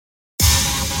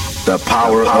The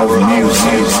power of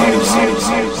music.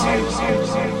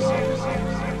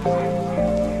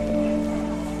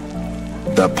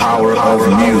 The power of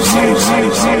music.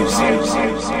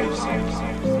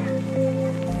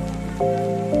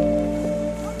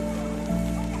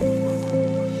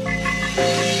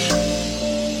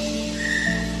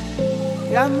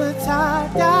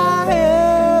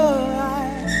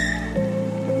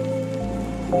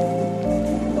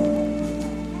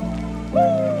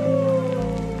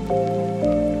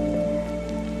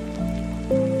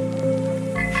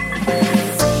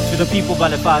 To the people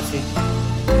Balefati,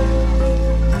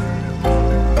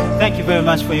 thank you very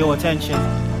much for your attention.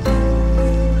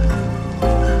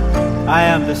 I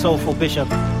am the soulful bishop,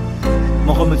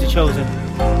 Muhammad the Chosen.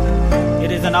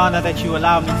 It is an honor that you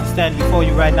allow me to stand before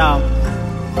you right now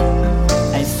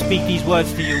and speak these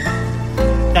words to you.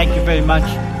 Thank you very much.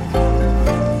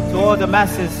 To all the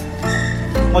masses,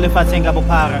 Olifatenga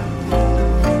Bopara,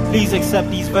 please accept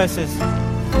these verses,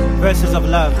 verses of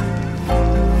love,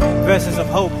 verses of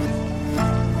hope,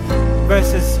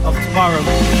 verses of tomorrow.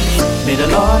 May the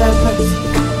Lord have mercy,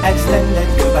 extended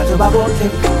goodbye to Babote,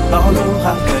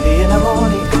 Bahuluha, early in the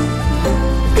morning.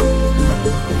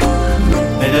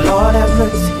 May the Lord have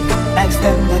mercy,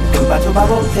 extended goodbye to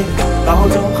Babote,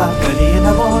 Bahuluha, early in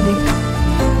the morning.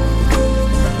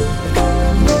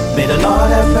 May the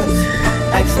Lord have mercy,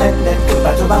 extended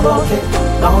goodbye to Babote,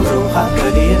 Bahuluha,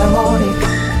 early in the morning.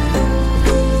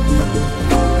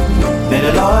 May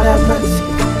the Lord have mercy,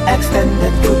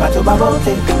 extended goodbye to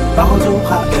Babote,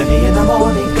 Bahuluha, early in the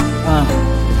morning.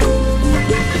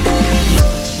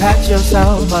 Pat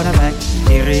yourself on the back,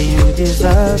 you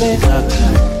deserve it.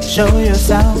 Show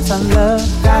yourself some love,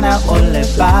 kana ole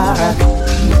para.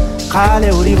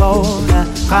 Kale uribona,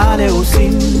 kale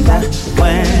usinda,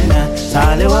 wena,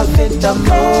 sale wa fita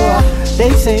more.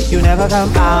 They say you never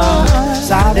come out,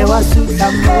 sale wa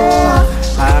suta more.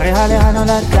 Hare hale hano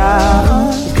la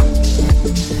down.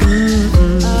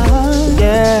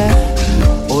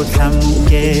 Yeah,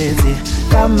 Otamukezi,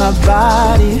 got my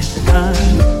body,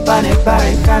 Pane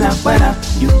pare kana buena,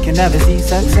 you can never see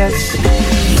success.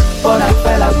 Bona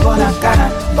fella, bona cana,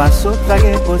 paso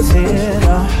trague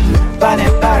potero. Pane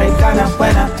pare kana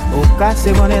buena,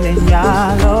 ukase bone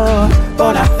leñalo.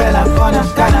 Bona fella, bona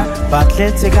cana,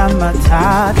 batlete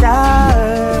gamatada.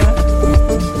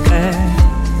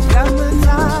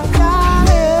 Gamatada.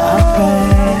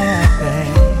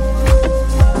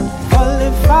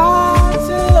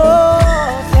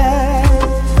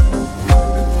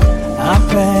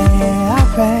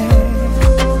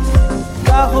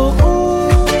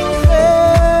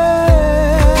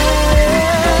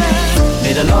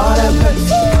 May the Lord have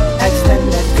mercy,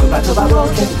 extended goodbye to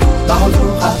Baboke,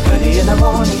 Bahuluha, early in the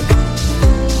morning.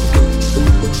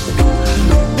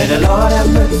 May the Lord have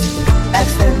mercy,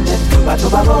 extended goodbye to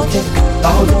Baboke,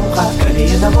 Bahuluha, early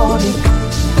in the morning.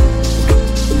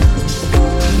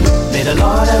 May the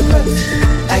Lord have mercy,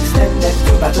 extended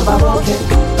goodbye to Baboke,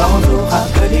 Bahuluha,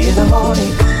 early in the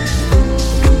morning.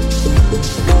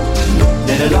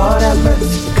 May the Lord have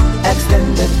mercy,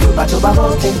 extended goodbye to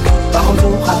Baboke,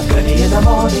 Bahuluha, early in the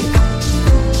morning.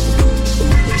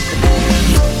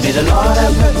 May the Lord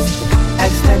have mercy,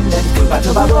 extended goodbye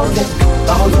to Baboke,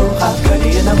 Bahuluha,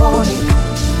 early in the morning.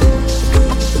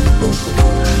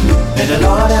 May the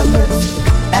Lord have mercy,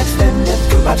 extended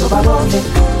goodbye to Baboke,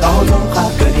 Bahuluha,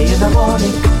 early in the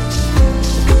morning.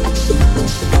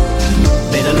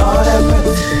 May the Lord have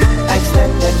mercy,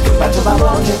 extended goodbye to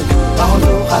Baboke,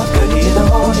 Bahuluha, early in the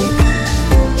morning.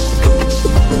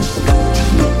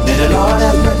 May the Lord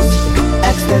have mercy,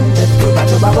 extended goodbye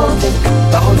to Baboke,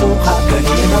 Bahuluha,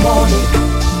 early in the morning.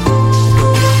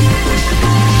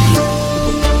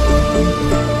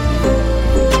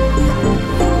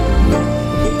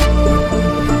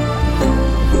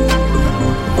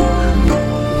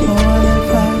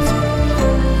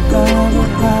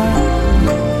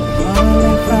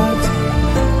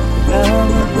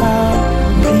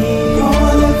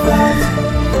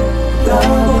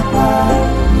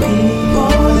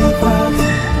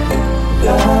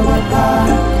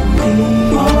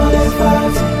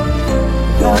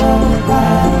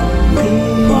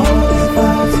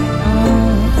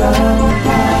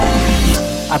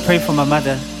 I pray for my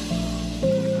mother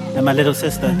and my little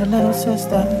sister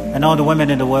and all the women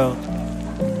in the world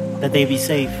that they be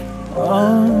safe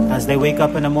as they wake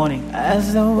up in the morning. I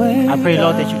pray,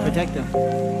 Lord, that you protect them.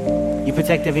 You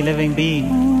protect every living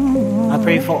being. I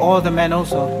pray for all the men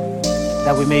also,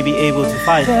 that we may be able to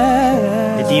fight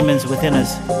the demons within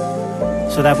us,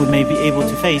 so that we may be able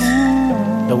to face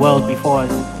the world before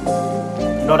us.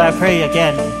 Lord, I pray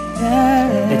again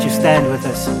that you stand with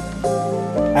us.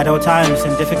 at all times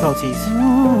and difficulties.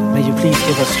 May you please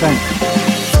give us strength.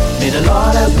 May the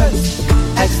Lord have mercy,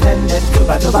 extended to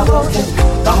Batobaboke,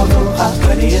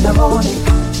 Bahotoka, early in the morning.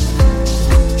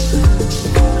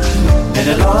 May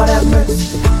the Lord have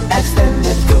mercy,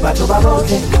 extended to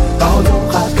Batobaboke,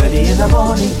 Bahotoka, early in the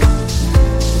morning.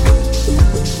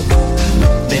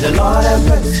 May the Lord have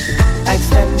mercy,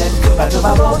 extended to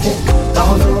Batobaboke,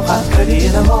 Bahotoka, early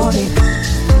in the morning.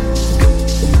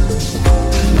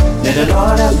 May the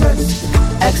Lord have mercy,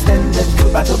 extended to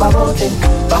Batobaboke,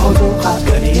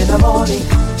 Bahotoka, early in the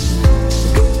morning.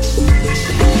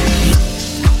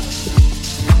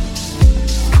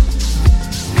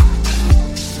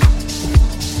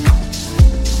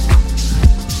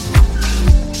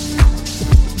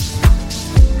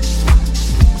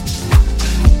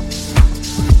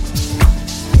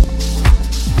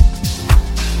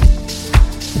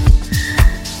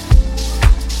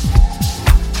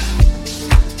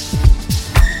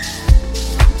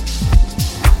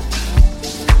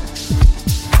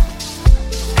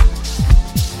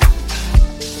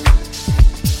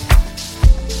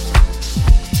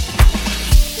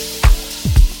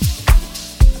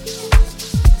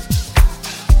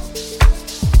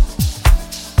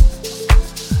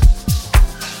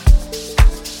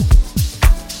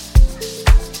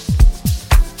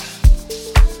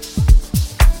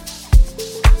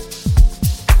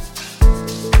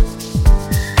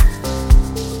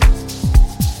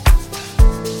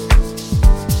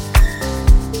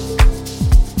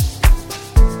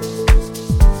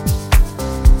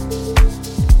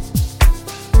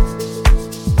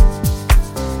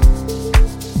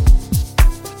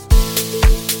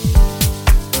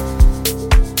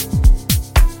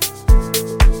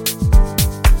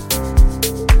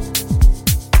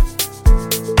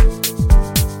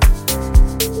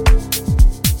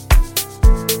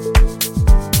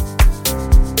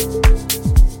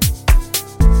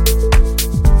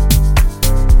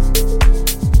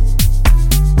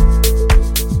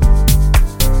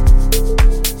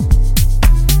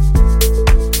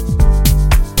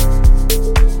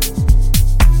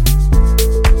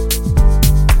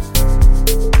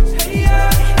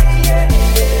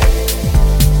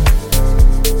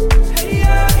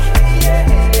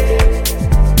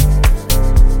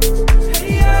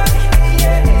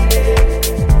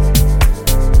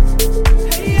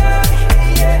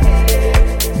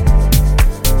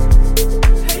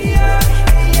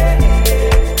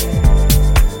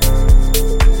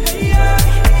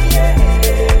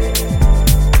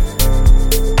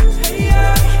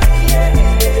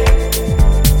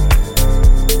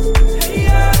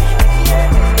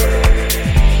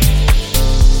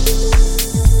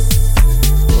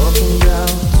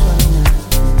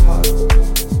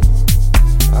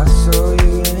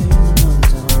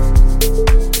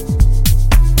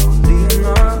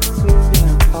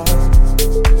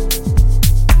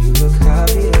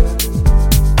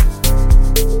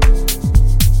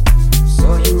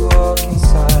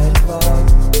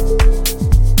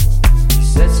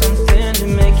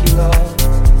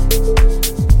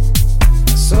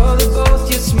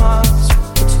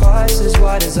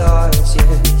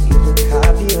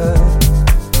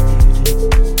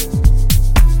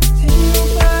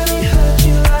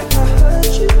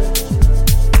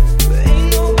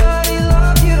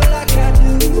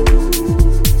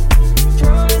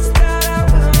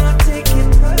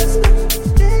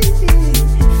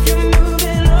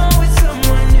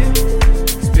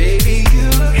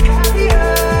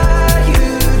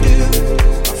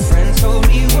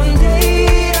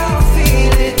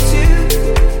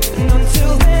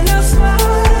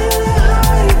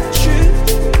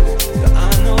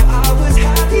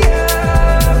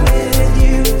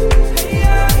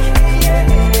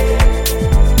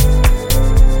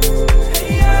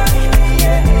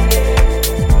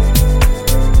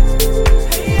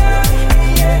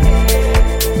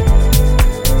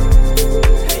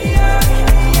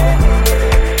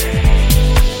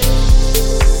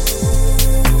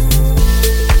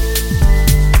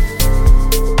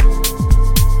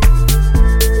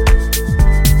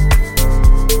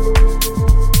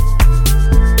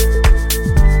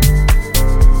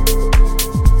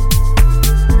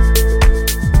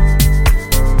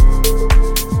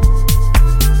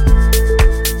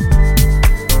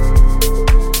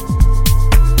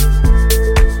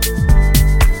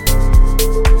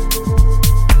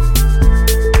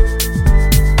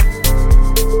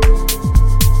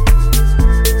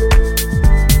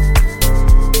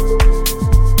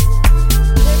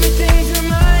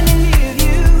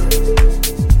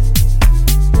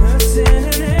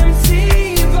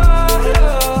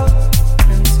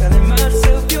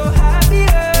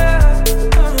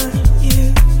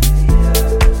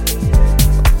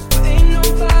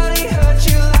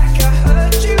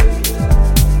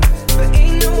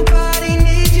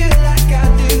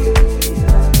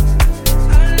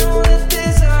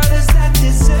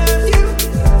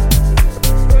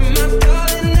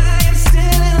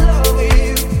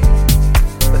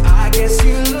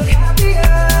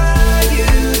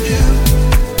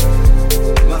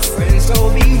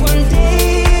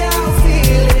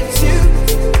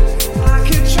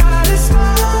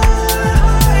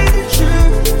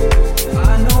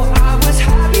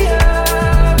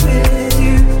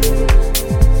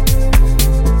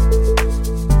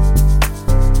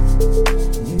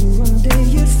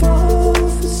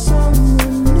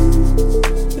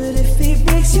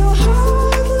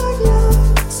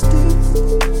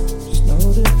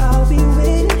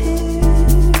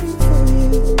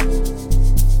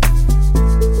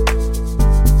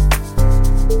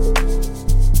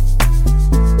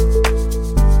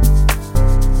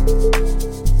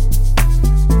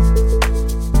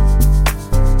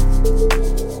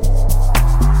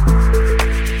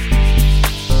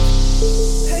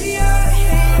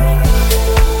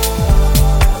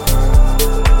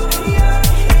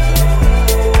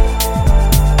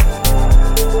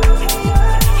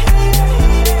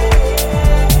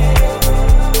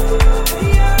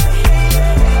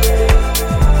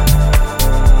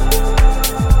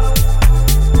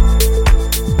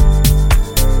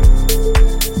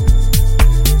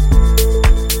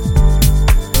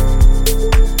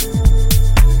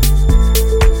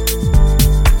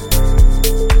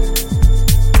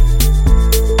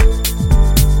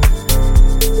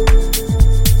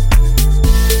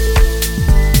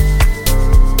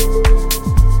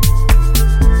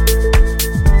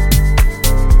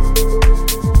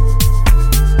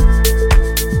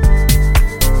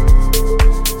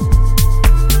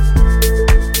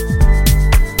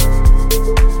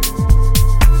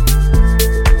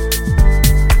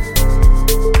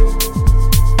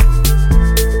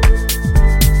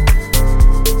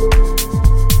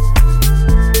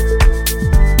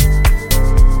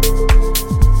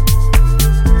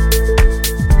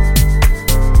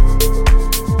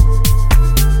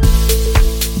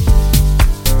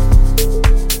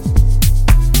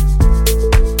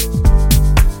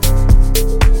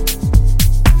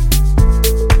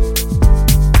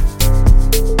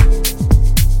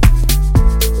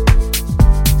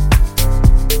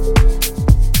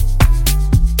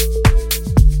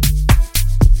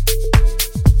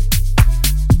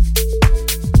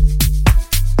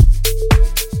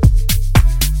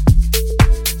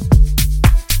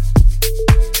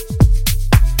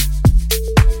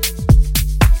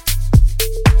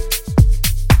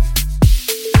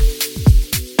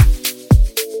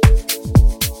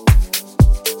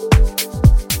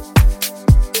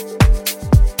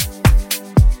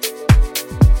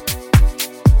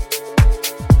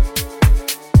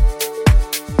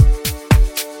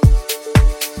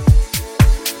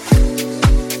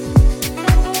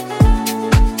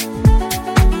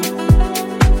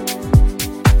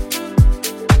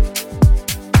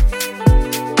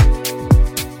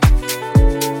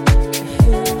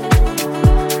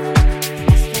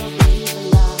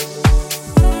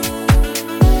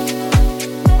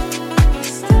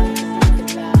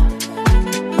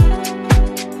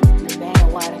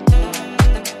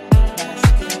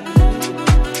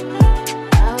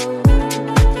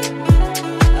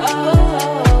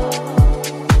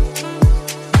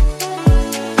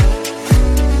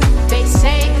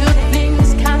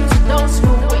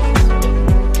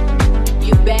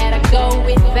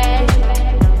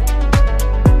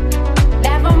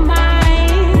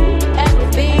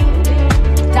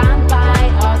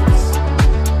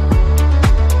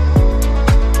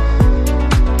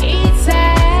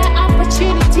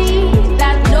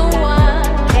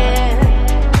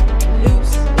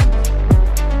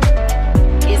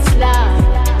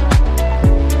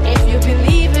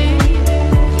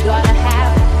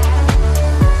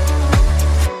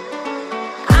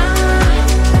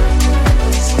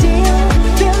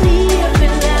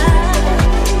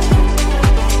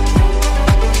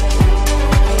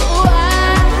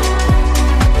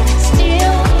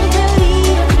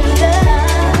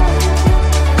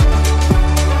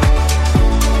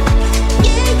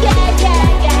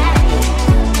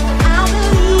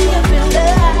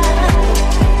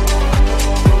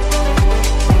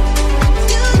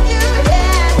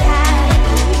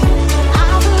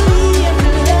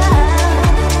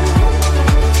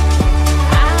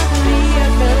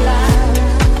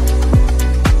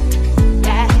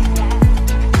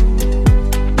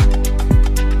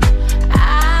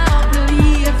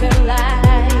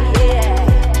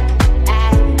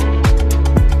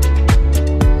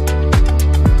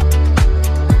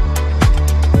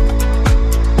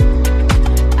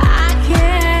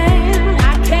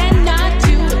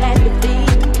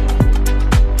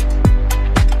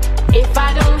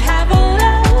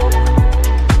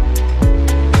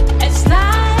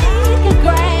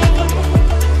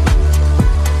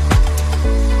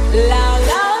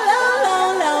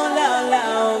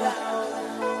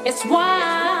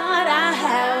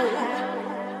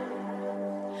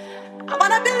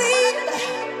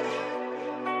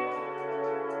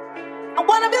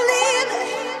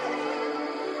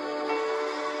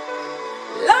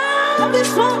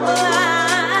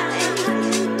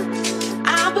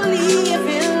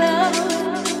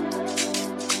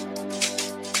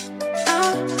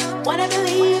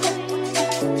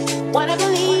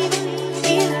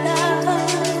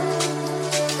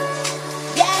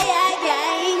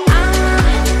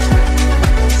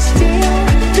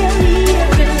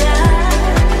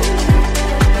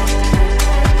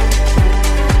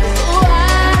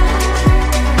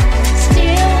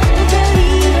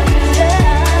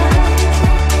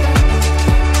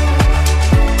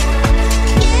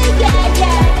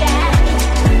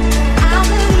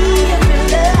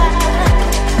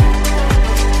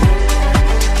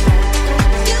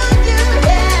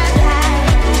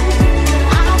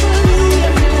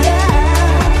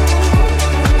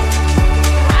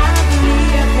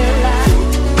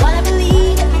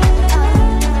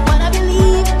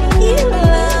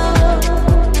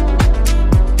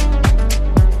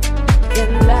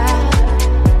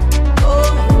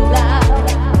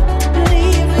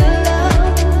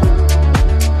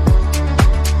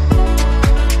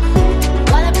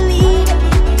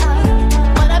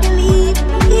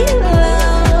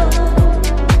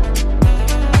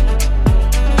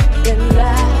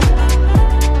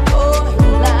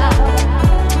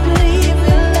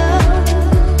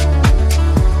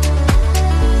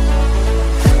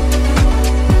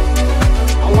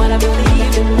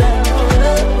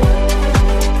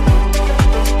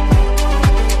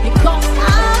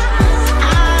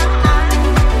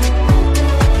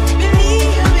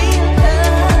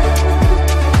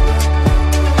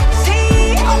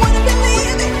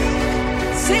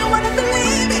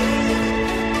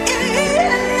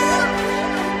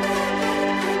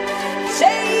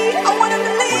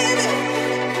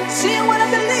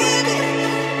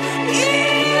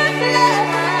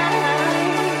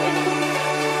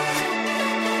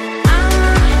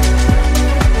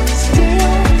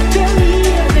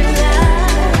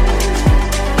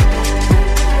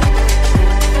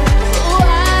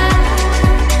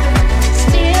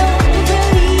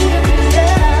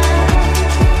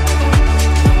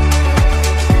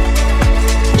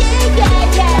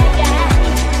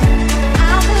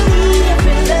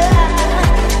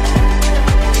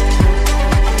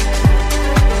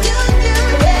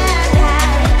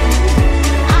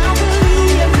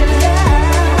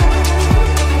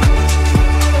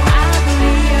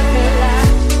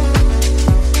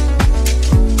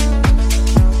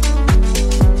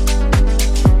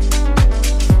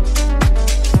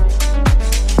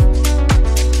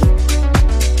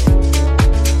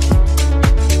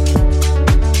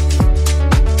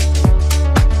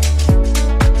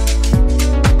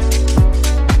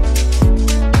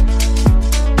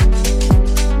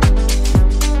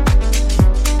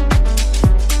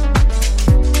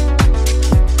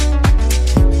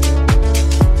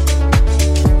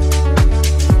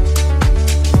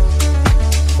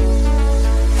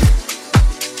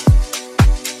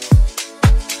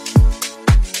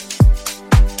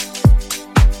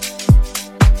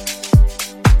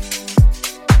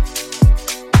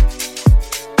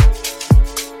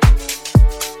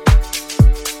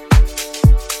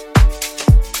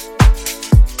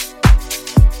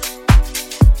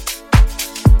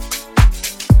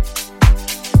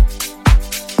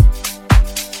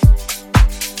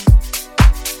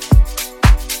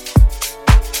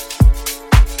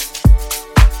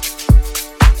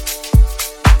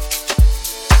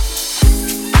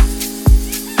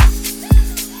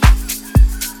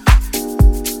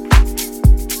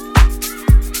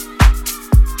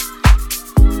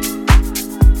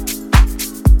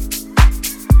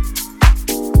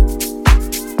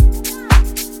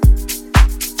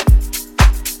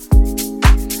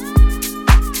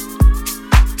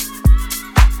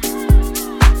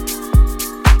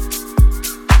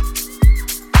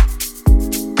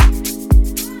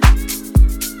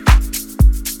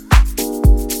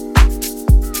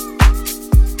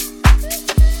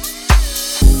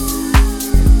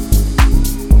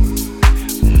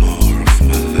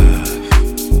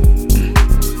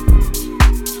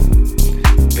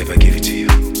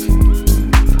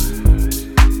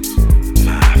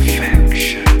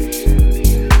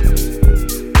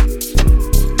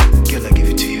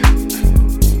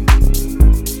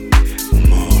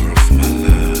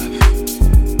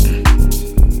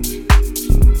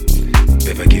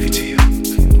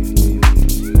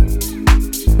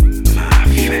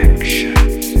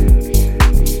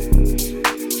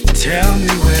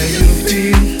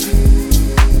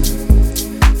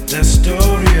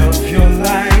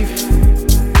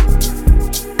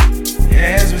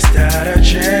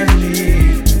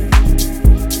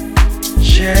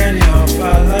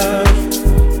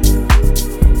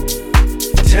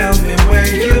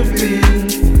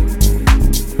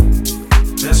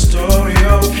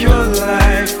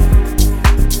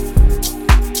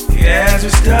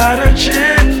 Start a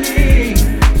journey.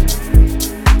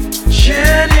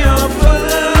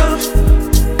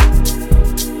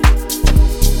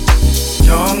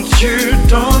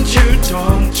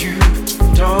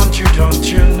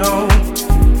 know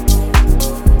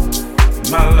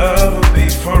my love will be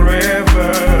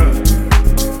forever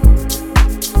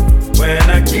when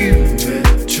I give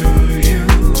it to you.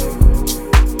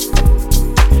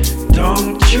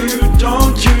 Don't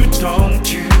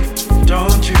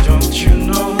you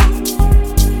know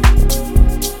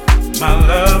my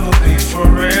love will be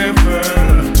forever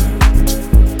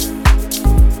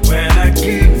when I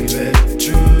give it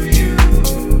to you.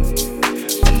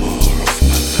 More of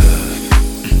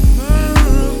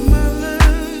my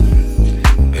love.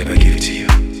 Baby, I give it to you.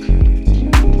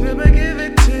 Baby, I give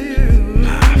it to you.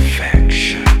 My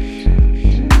affection.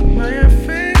 My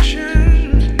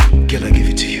affection. Girl, I give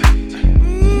it to you.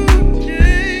 Ooh,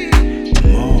 yeah.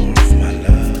 More of my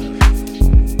love.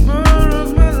 More of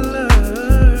my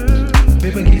love.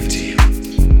 Baby, I give it to you.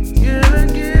 Girl, I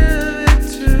give it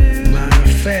to you. My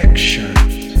affection.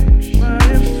 My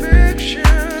affection.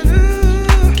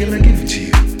 Ooh. Girl, I give it to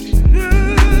you.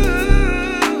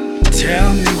 Ooh. Tell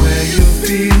me where you've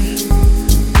been.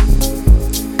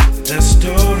 The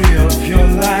story of your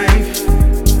life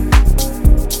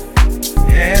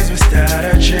as we start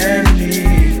a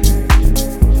journey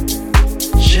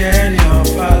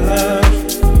of our love.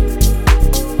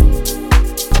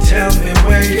 Tell me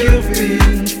where you've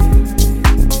been.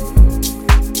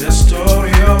 The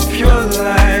story of your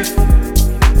life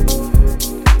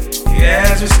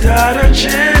as we start a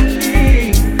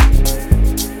journey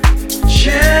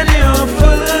of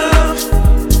our love.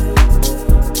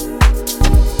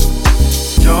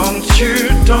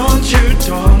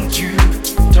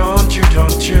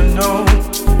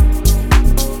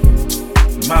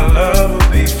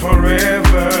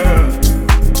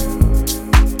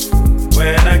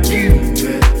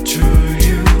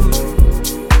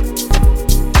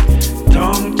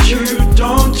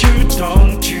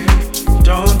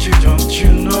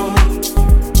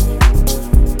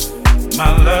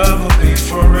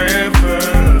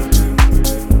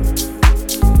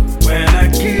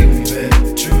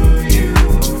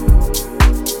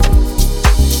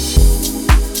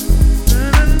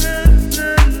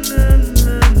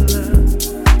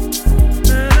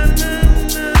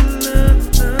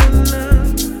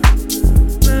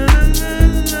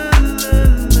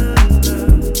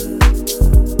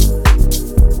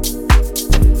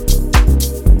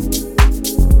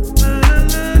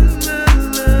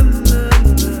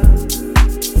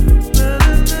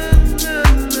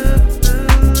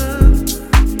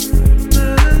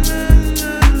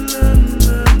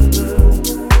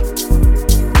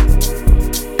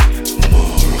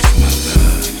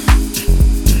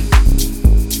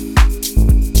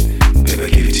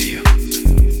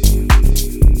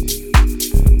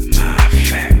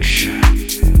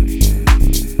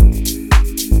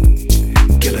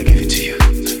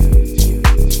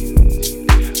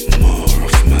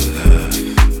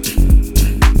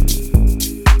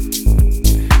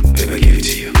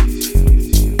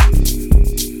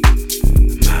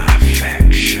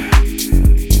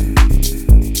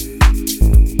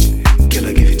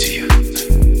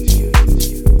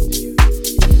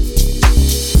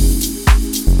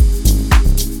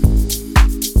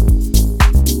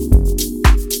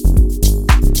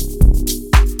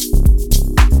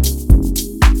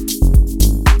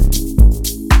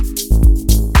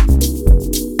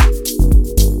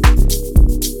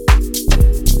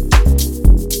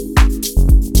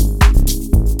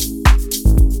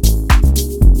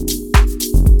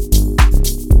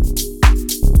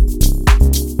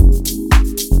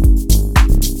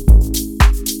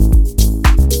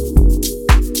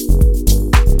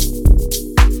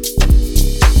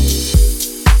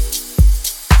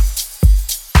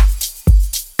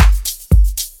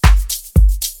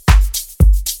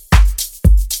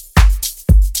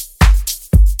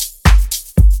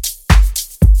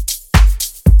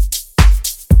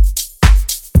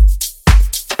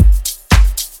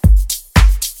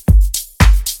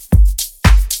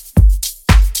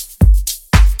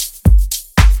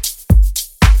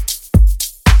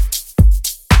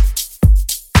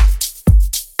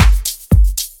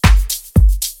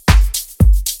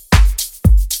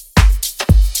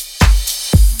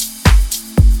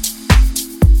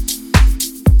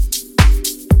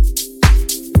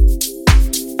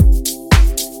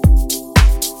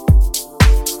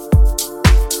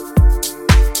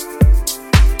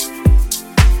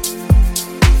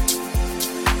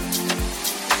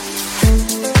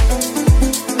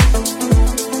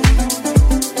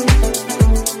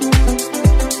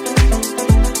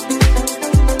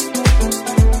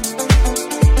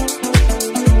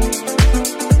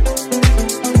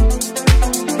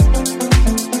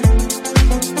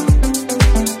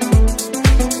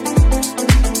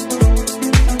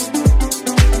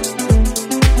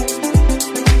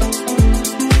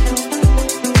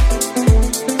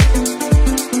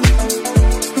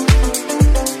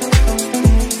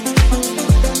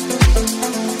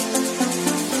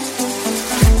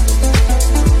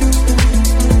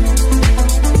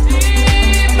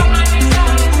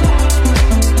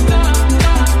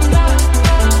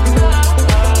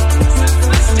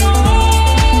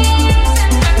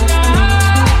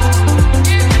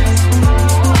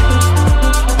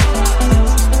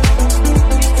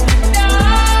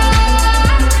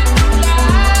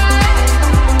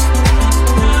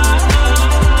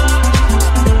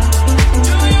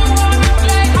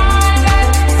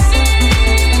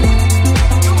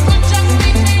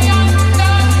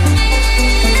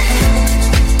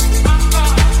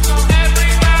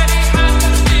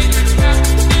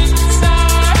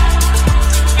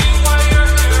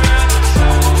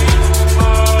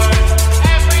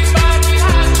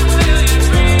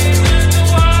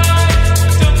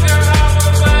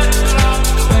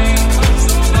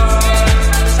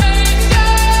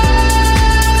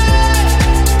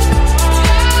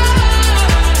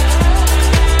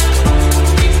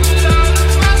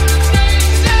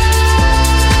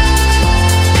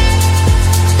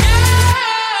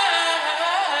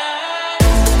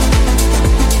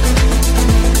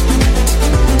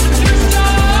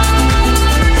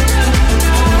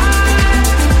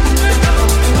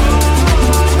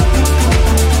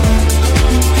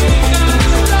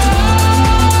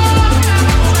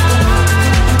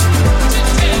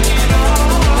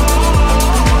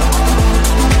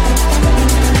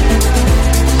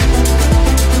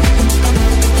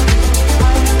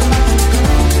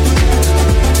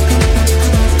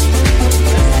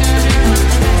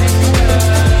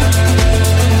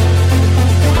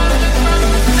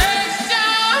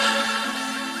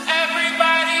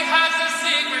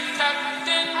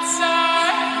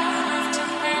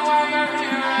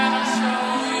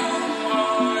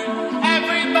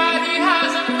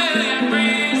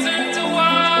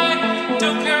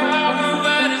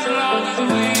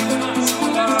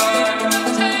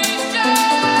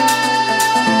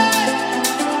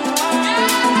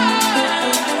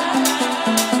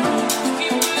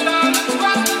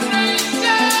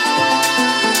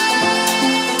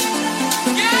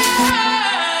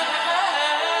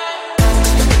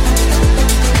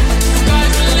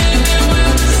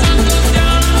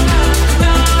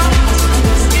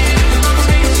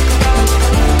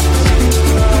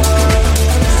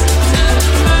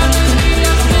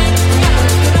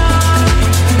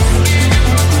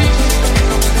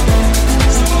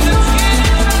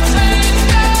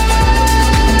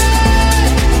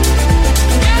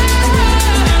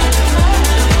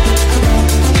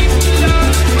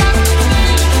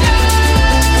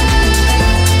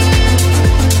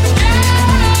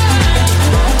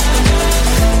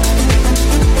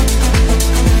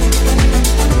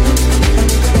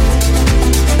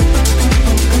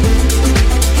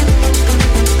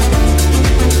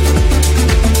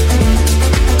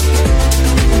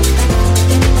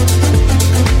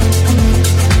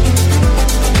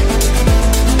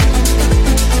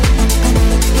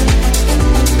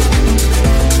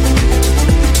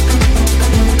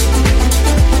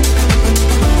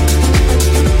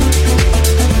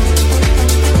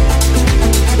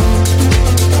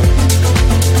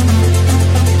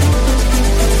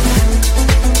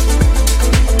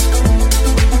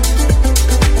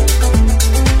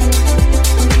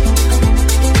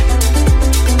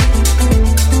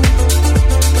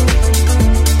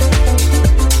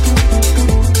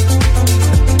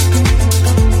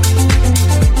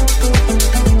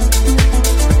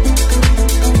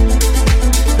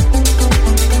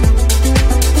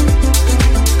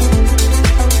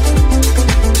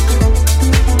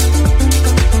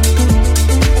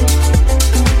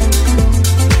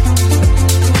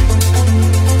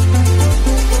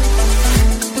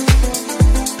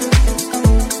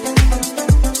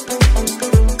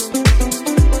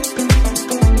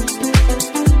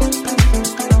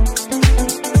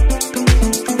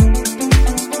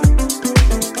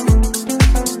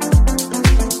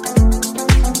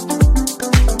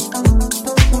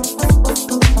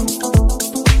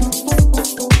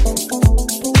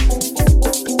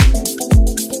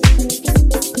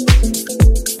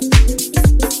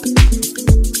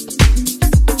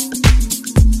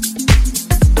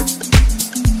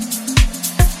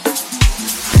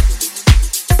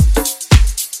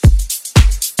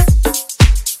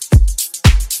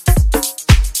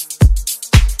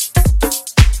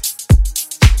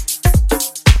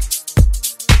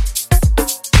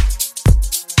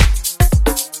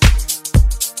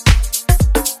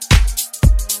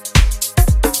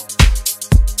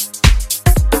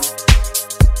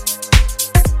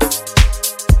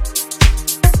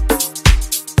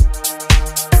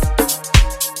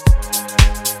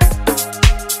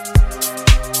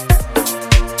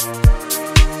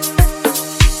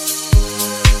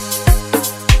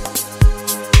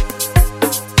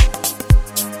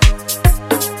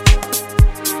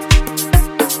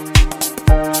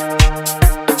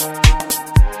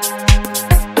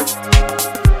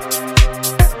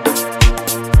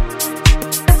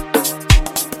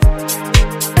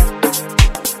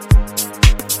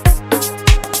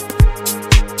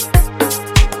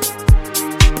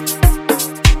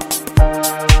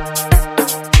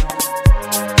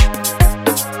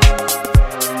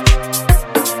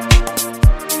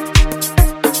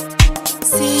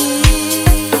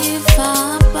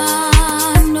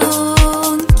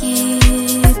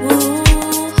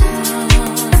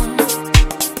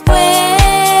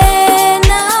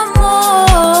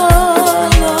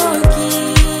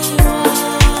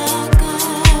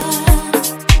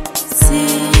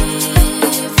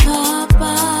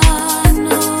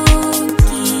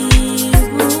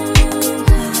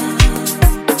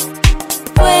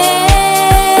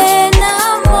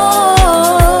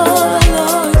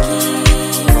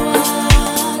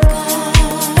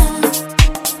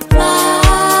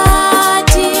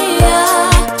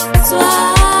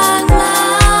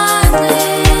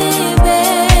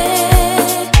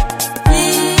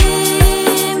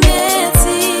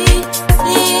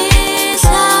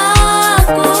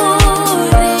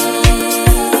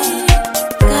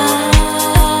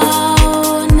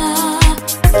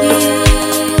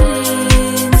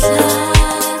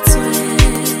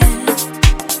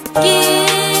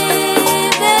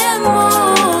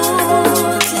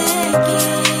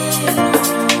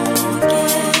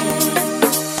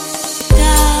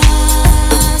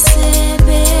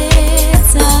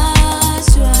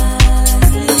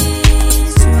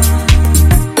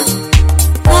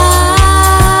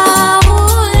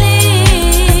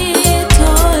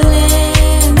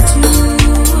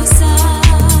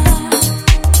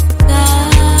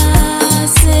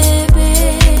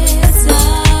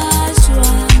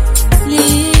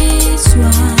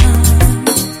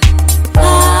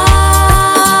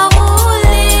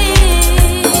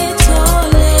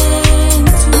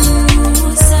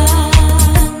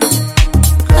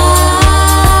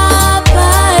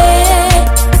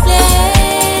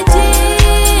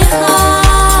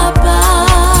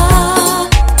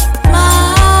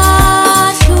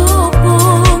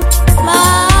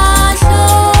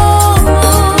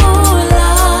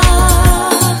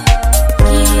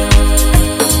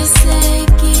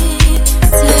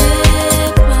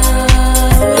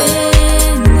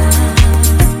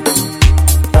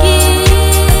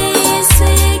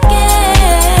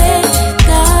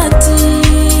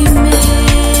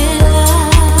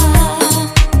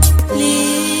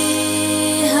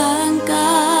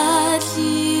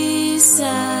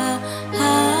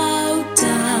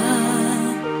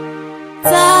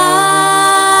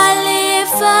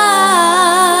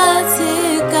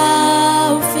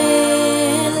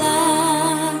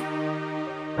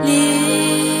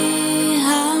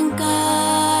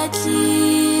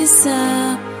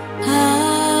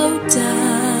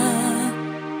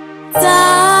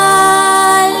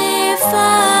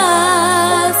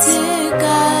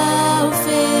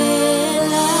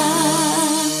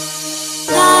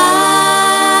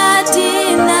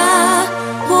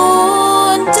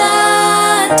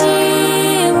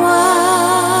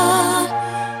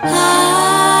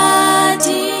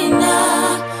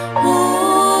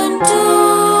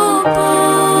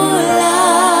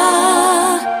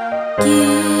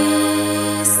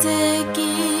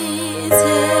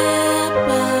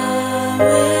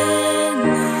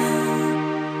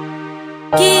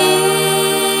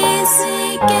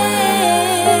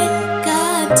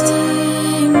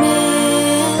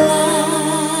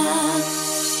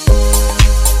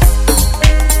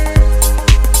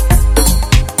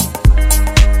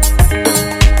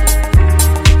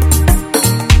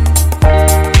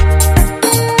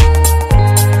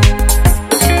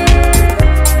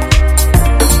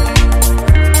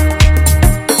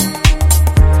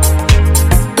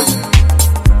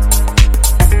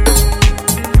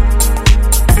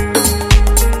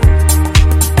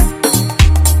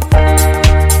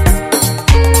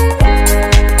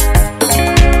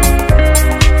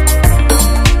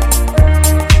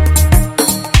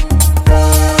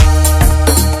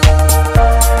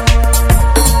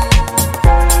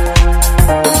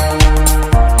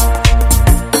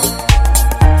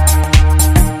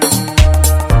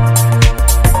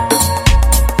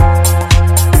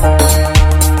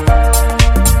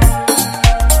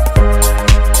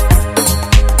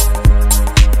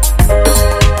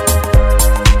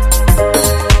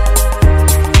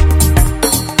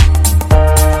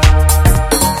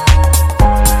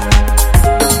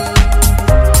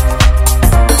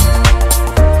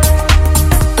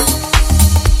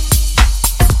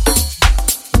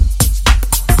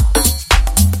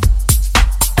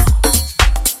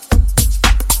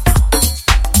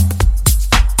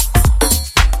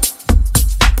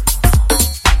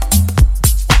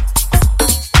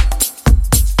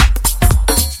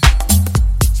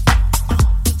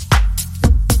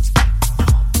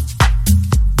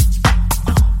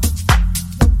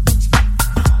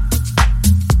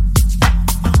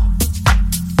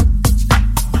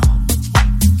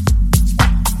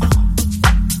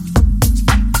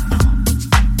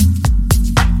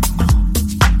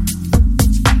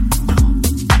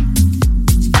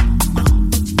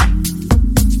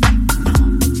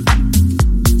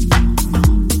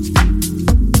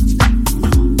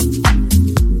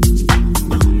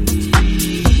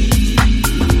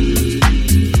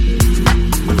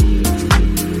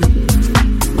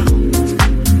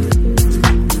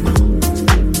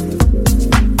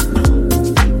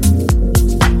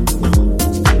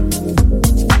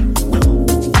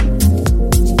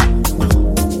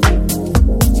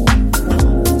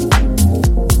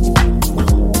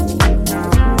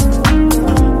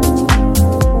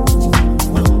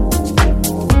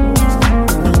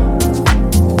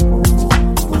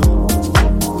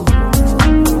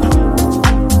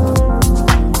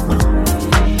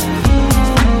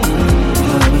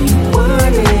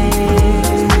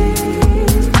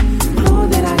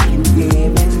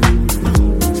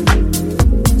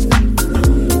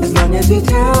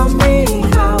 tell me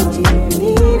how you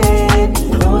need it,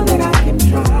 know that I can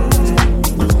try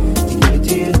to give it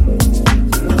to you.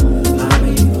 How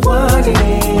you want it,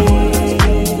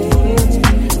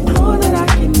 know that I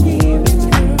can give it,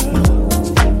 girl.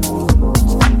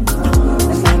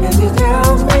 As long as you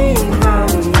tell me how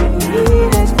you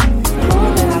need it, know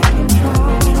that I can try.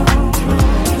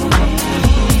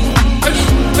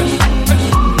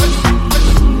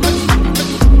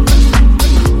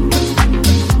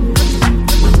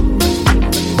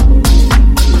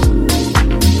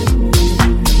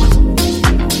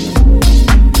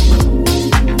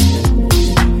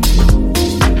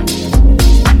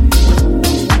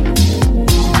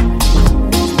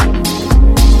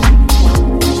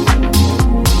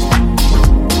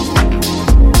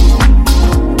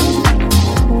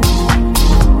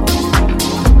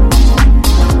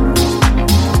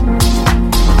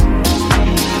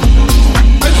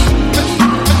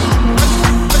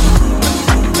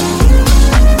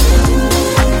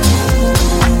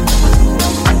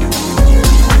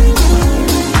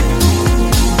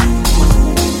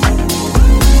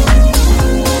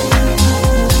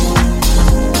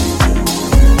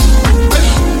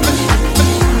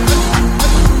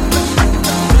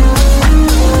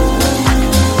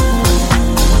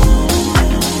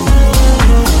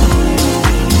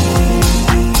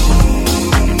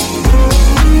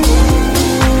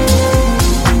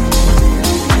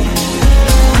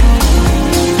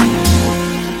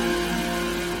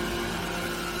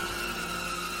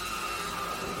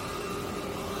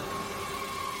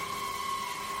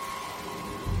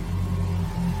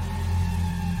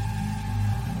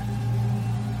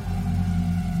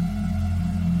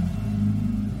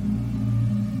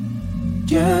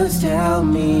 Just tell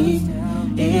me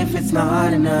if it's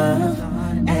not enough,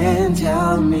 and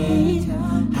tell me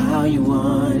how you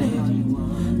want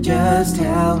it. Just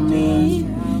tell me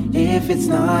if it's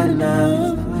not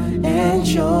enough, and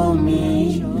show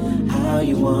me how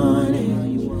you want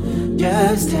it.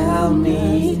 Just tell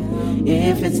me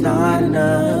if it's not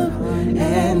enough,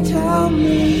 and tell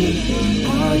me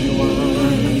how you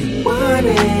want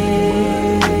it.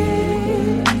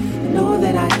 Know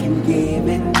that I can give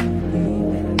it.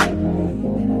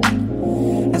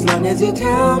 As long as you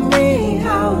tell me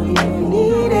how you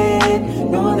need it,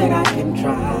 know that I can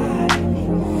try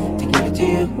to give it to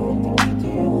you.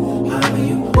 How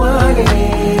you want it,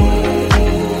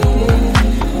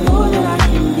 know that I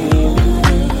can give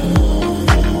it.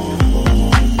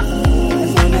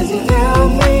 As long as you tell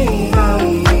me how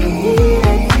you need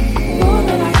it, know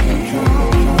that I can try.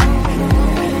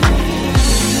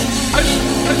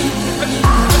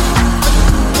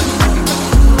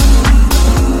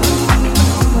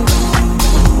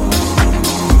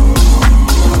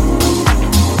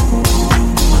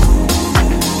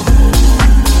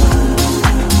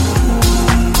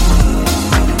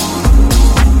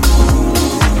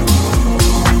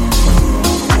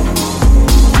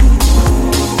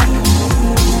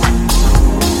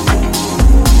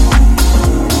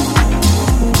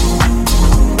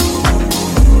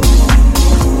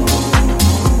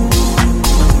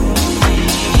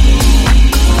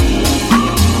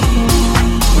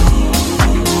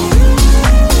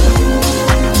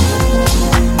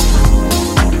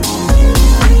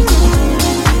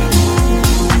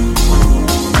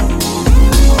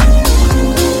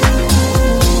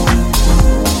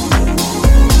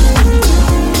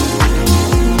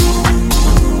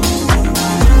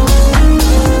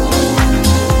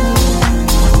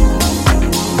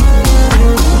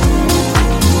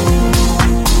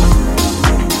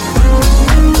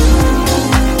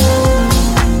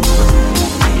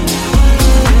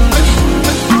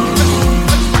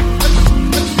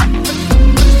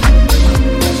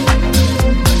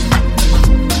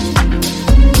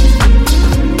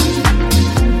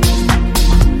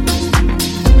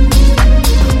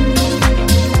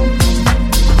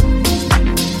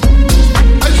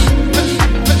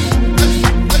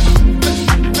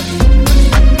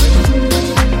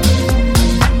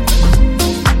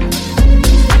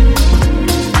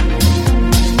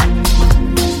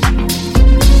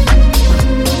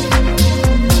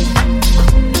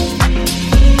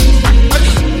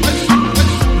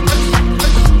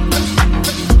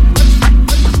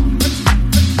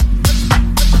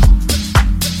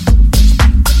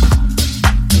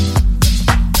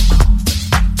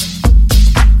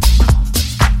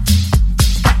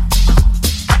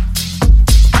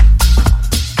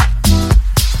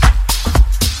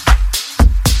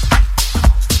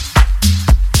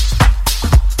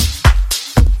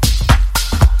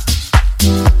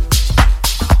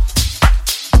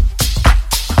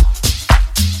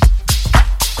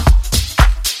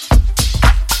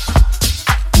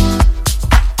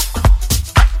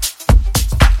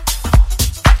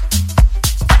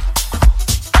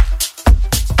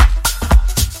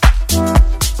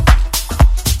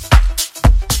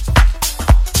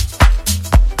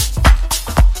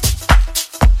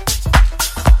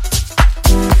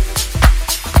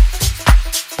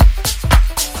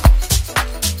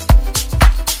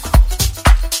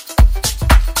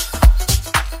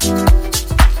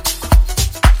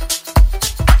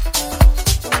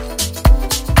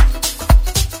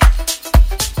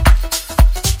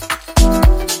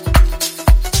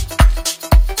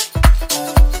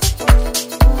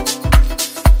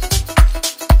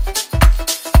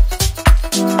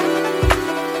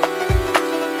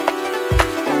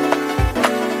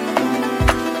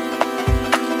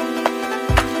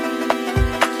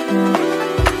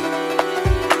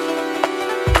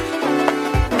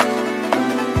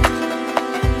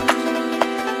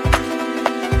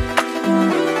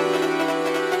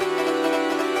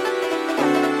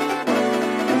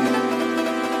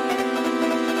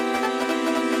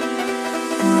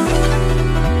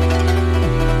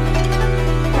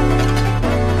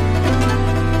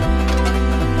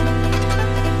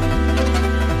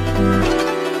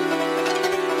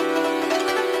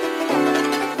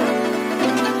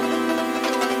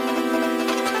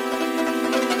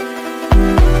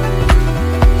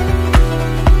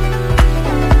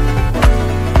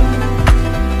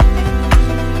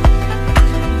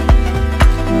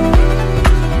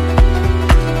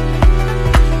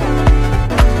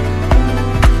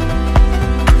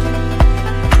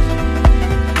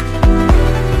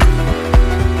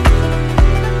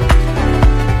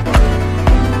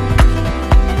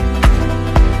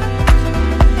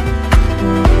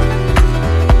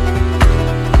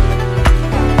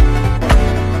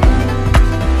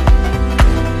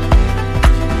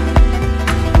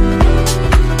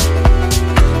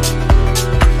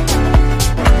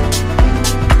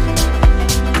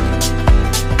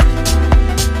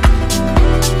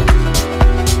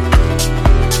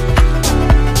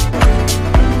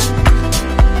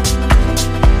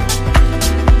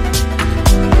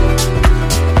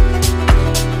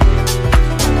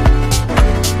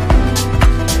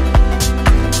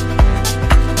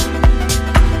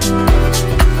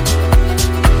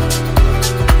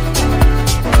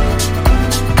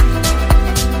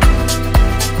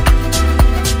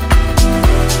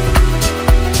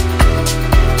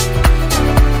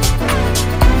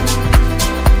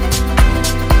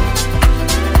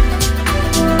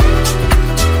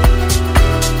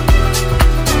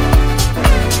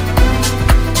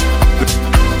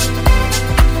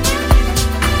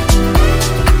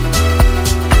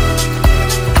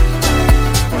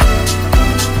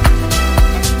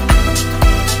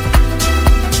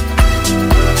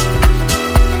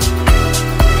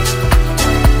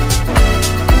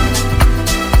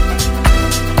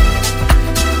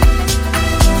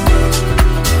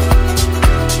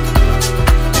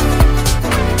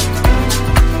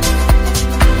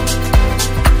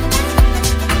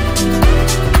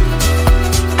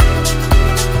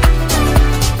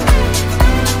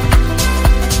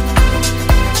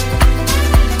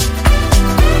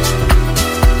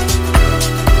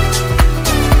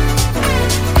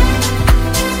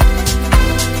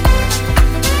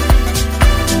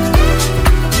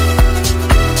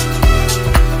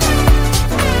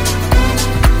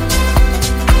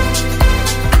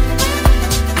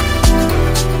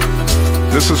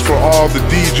 This is for all the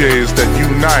DJs that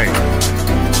unite.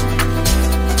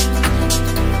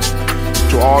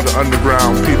 To all the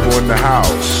underground people in the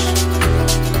house.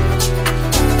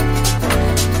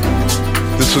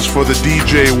 This is for the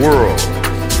DJ world.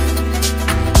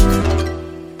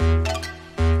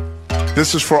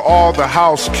 This is for all the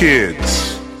house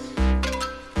kids.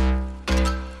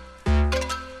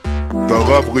 The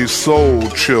lovely soul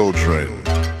children.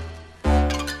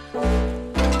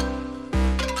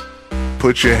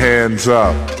 Put your hands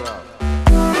up.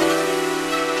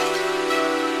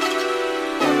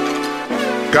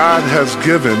 God has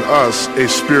given us a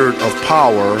spirit of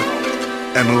power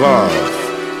and love.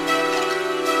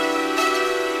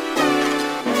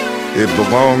 It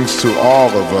belongs to all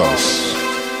of us.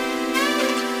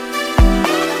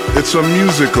 It's a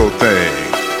musical thing.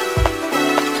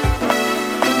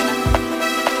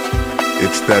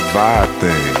 It's that vibe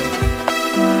thing.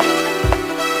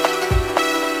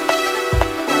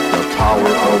 The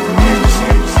power of music.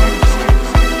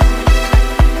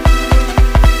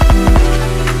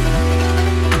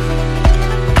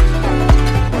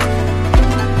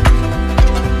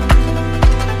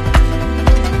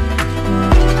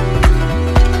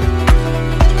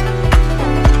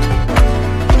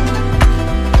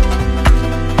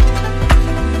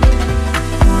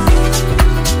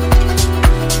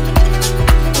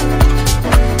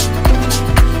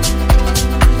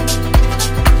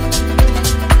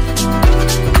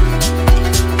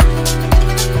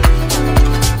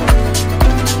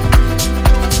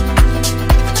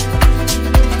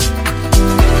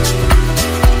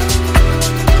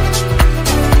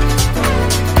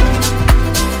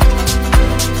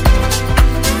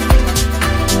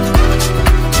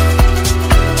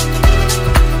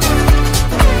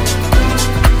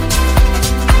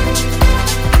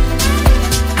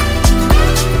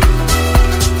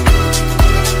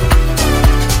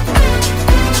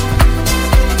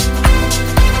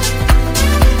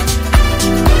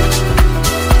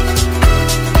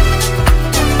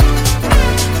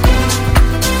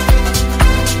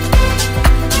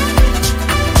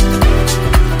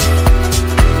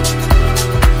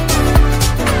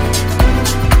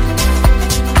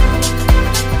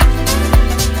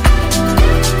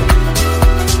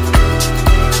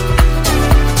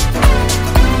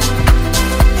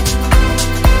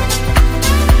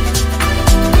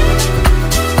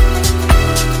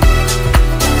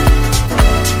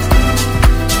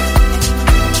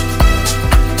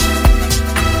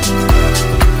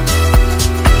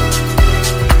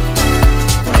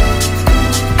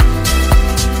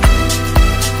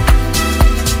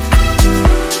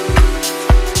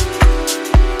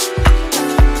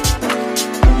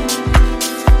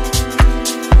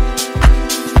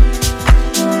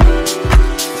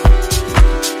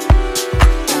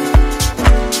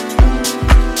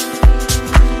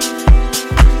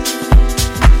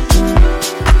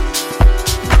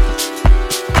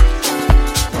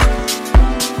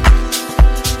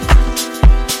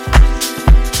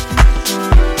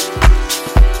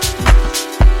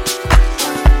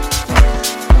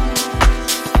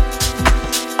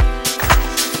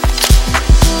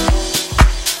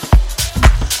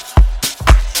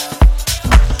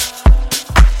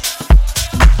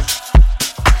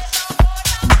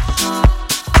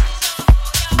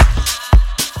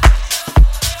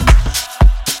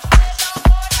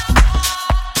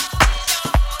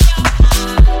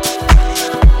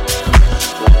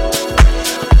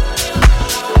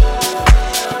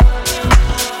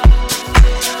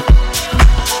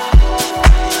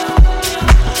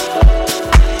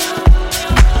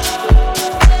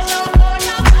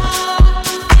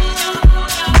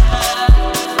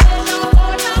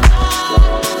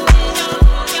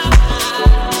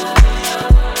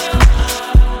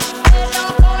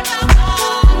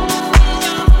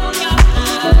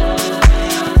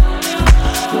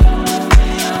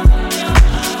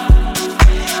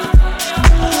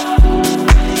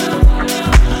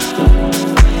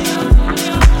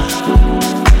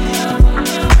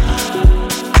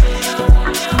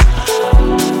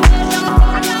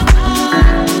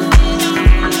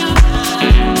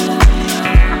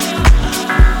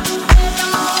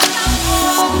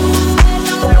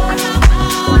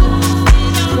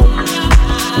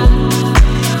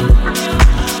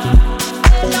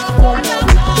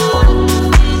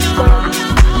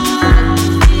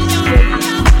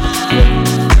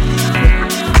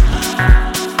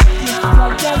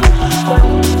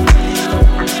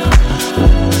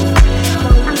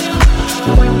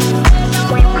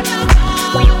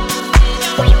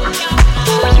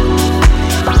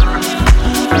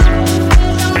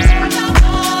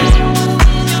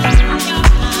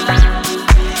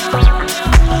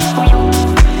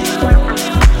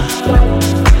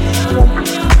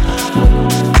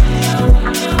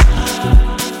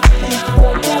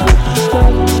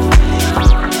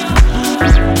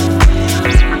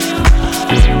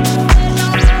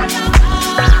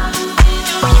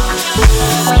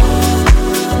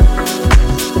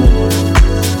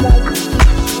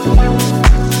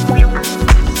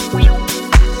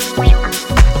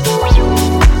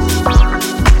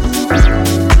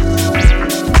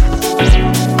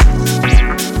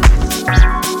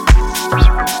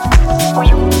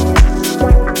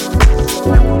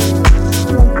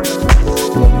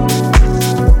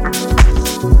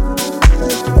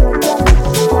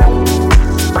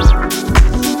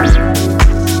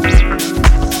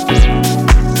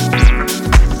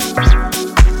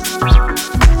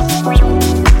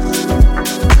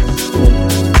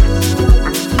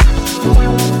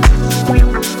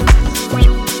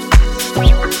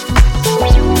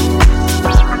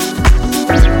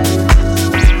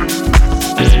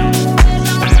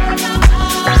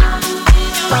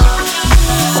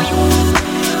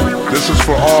 is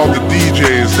for all the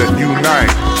DJs that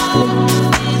unite.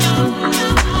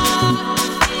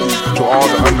 To all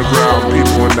the underground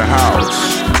people in the house.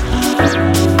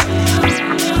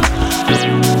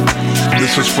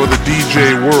 This is for the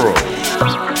DJ world.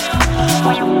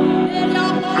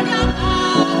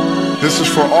 This is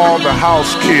for all the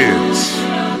house kids.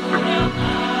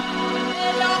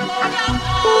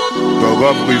 The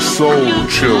lovely soul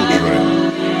children.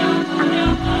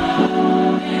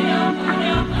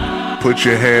 Put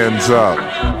your hands up.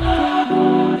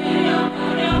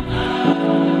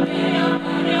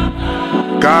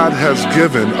 God has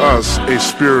given us a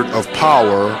spirit of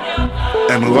power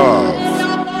and love.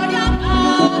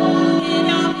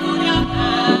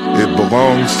 It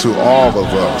belongs to all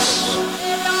of us.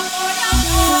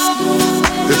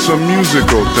 It's a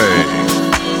musical thing.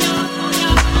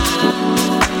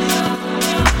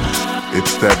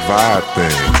 It's that vibe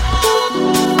thing.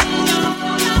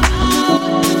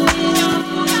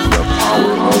 The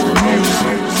power of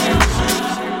music.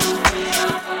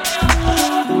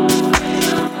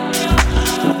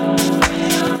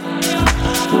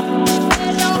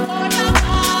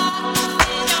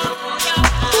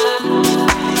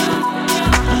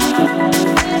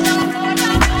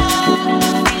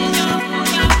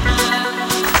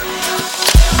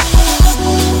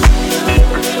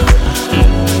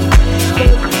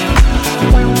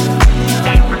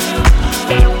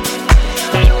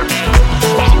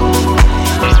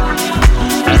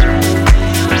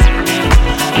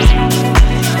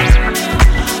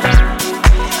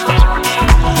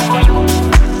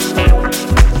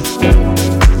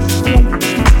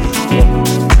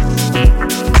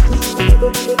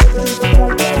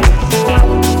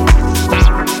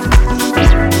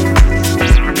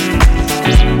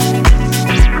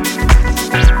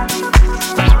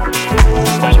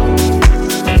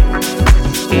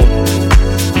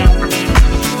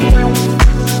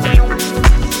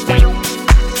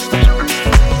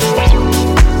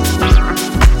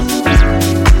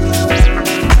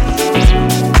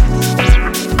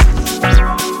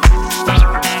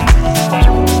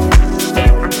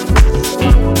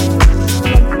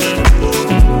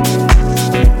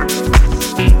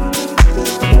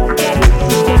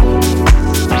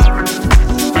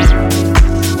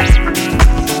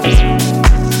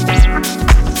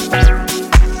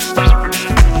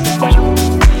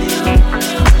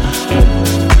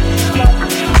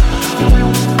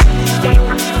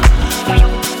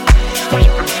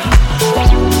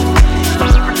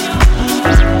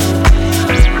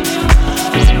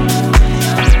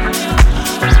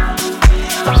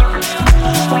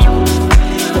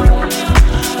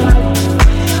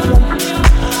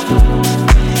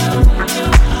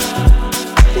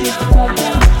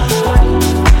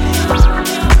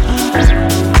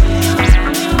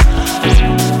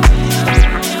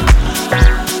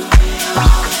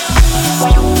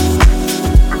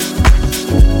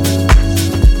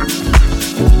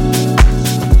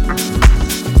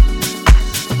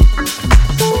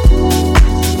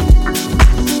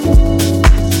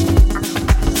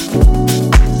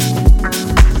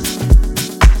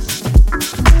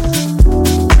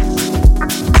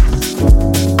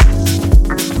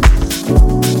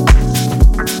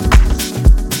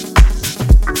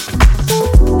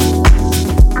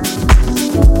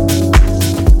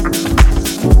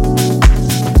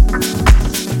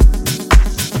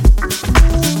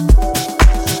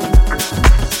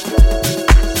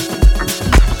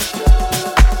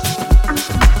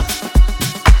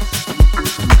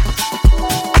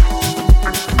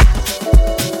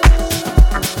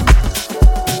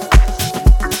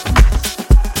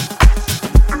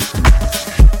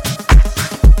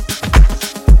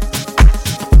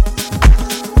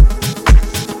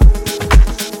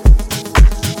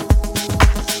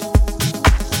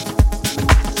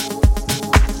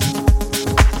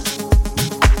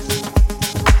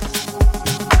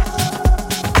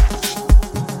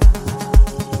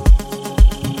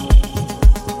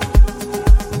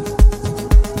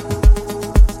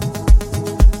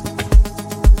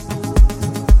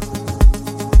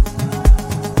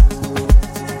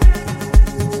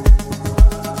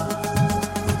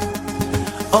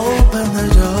 Open the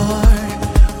door,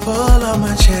 pull up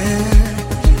my chair.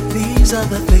 These are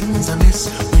the things I miss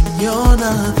when you're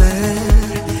not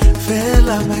there. Fill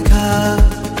up my cup,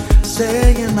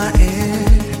 stay in my ear.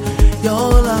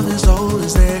 Your love is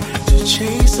always there to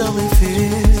chase away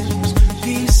fears.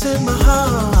 Peace in my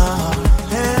heart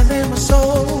and in my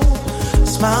soul.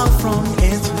 Smile from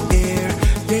ear to ear.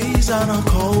 Days are not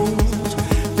cold.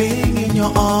 Being in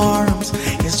your arms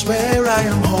is where I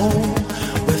am home.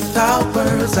 Without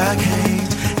words I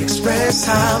can't express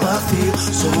how I feel.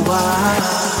 So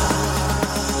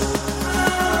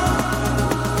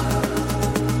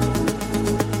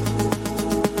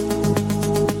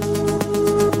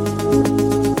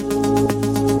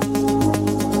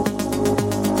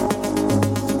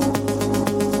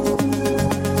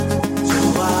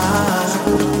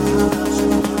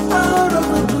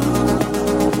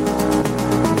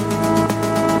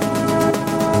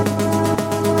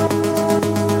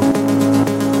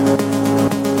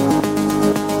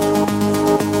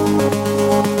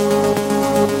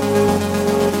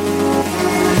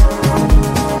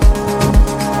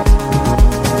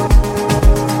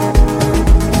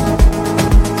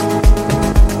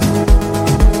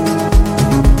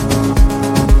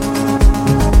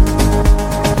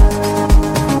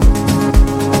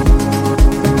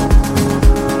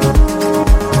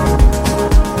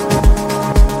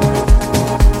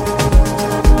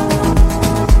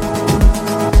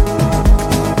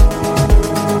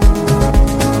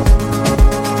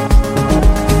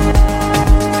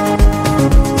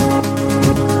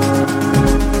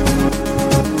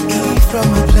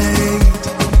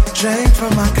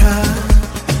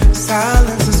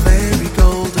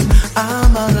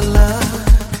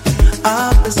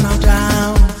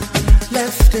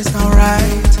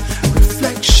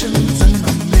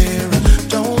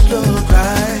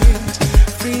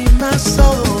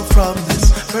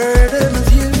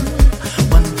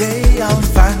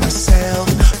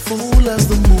full as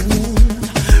the moon,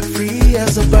 free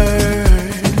as a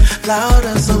bird, loud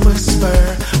as a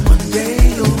whisper. One day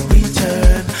you'll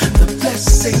return, the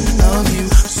blessing of you.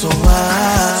 So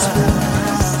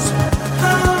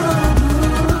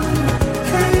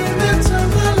came into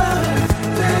my life,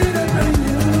 made it brand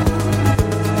new.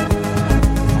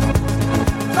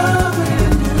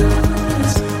 Loving you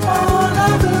is all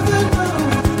I've ever known,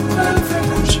 perfect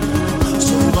and true.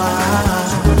 So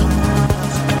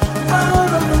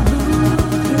out of the blue,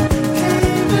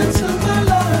 came into my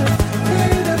life,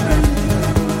 made it brand new.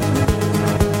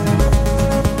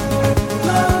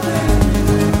 Loving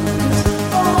you is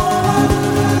all I've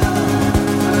ever known,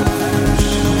 perfect and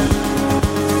true.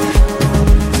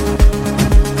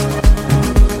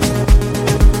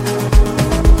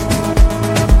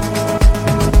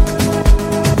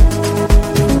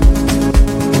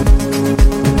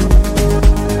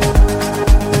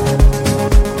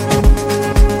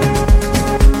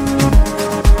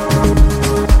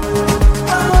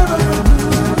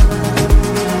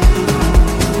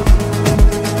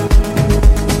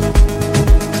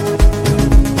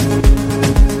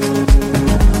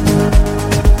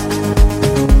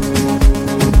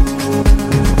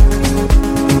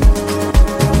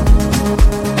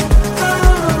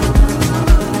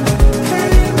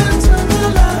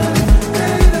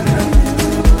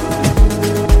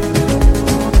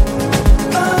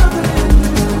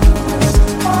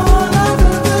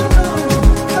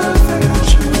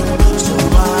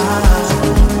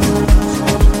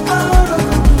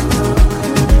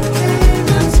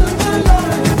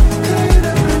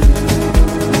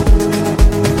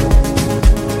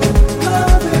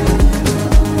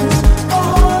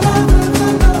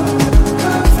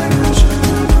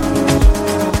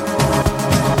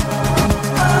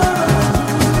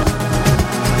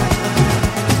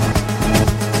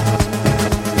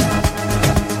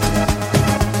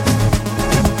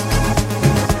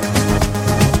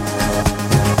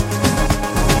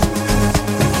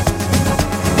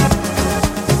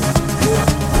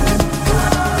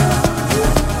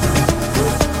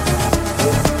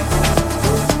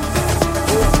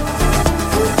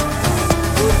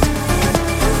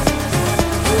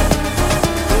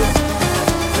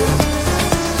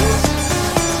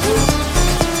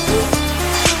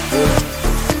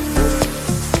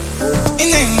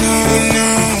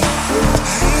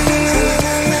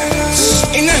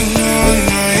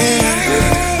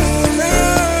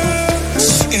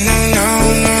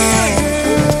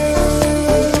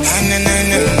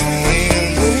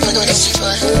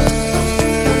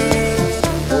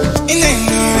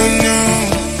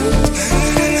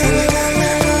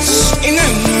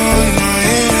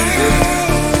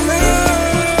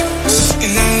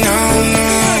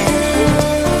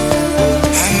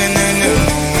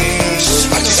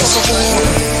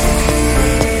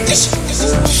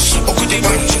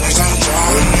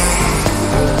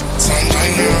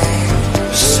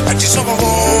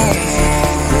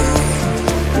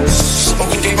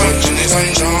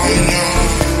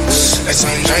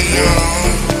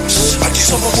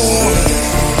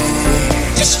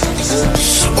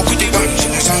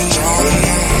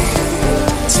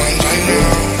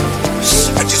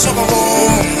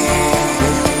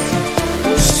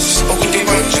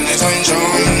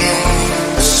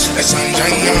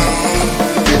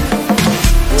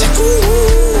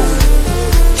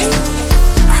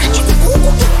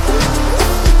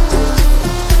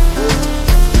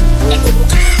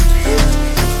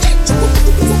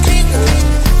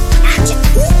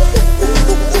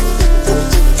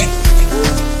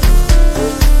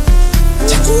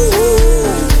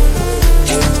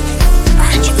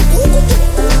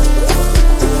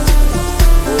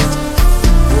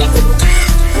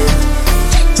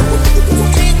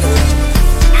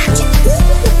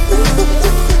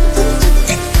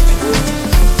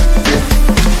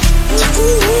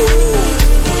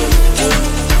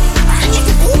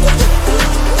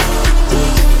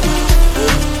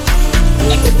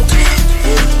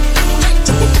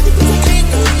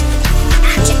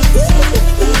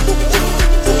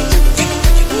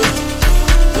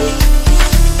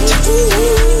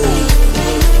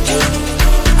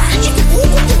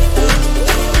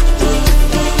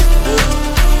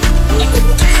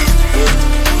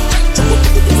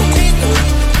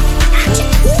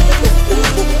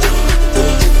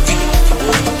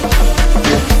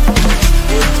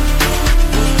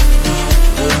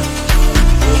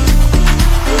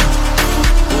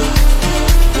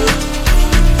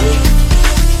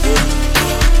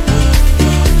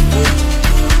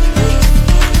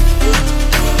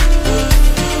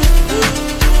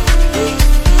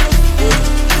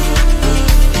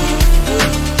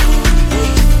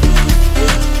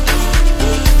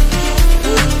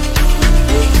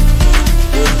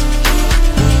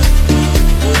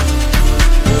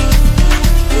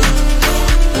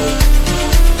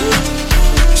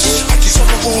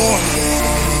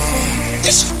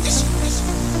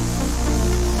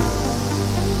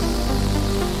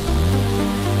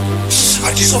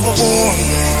 It's